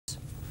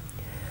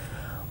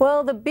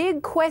Well, the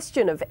big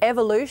question of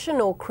evolution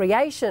or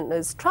creation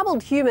has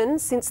troubled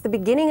humans since the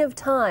beginning of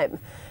time.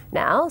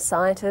 Now,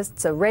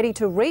 scientists are ready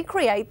to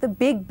recreate the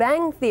Big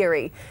Bang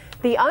Theory.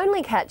 The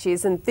only catch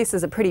is, and this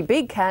is a pretty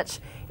big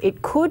catch,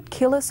 it could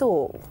kill us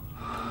all.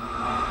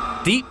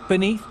 Deep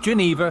beneath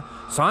Geneva,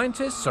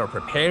 scientists are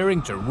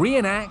preparing to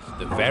reenact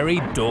the very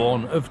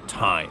dawn of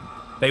time.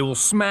 They will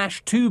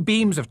smash two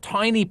beams of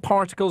tiny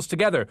particles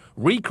together,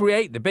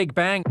 recreate the Big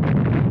Bang,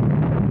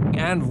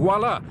 and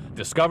voila,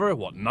 discover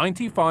what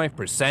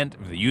 95%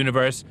 of the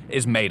universe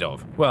is made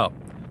of. Well,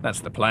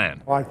 that's the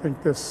plan. I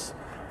think this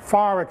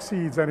far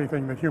exceeds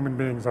anything that human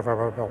beings have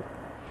ever built.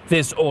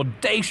 This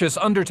audacious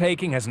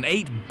undertaking has an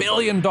 $8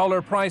 billion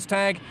price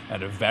tag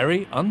and a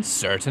very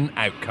uncertain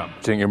outcome. Do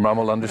you think your mum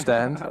will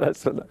understand?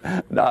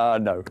 No,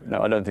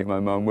 I don't think my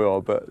mum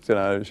will, but you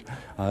know,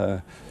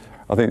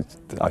 I think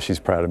she's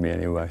proud of me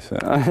anyway.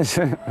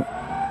 So.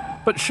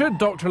 But should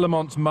Dr.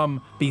 Lamont's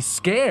mum be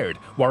scared?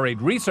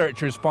 Worried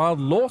researchers filed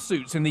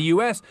lawsuits in the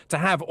US to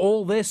have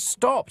all this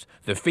stopped.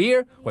 The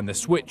fear, when the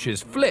switch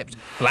is flipped,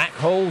 black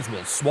holes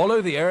will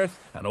swallow the Earth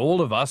and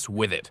all of us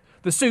with it.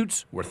 The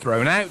suits were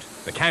thrown out.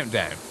 The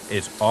countdown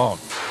is on.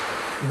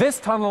 This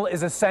tunnel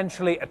is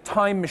essentially a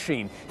time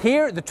machine.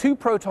 Here, the two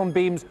proton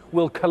beams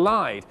will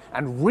collide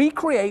and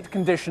recreate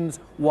conditions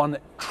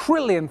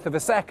 1/trillionth of a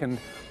second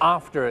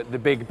after the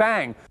Big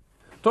Bang.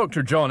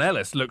 Dr. John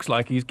Ellis looks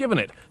like he's given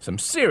it some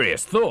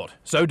serious thought.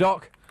 So,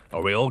 Doc,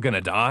 are we all going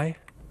to die?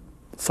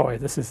 Sorry,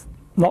 this is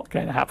not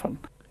going to happen.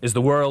 Is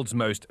the world's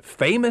most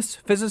famous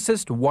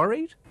physicist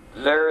worried?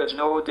 There is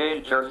no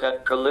danger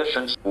that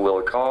collisions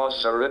will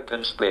cause a rip in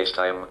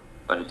spacetime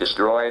and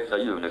destroy the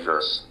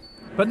universe.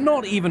 But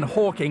not even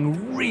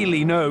Hawking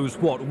really knows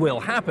what will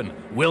happen.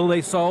 Will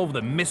they solve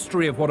the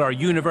mystery of what our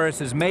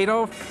universe is made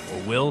of,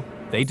 or will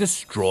they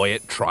destroy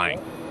it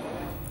trying?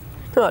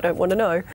 I don't want to know.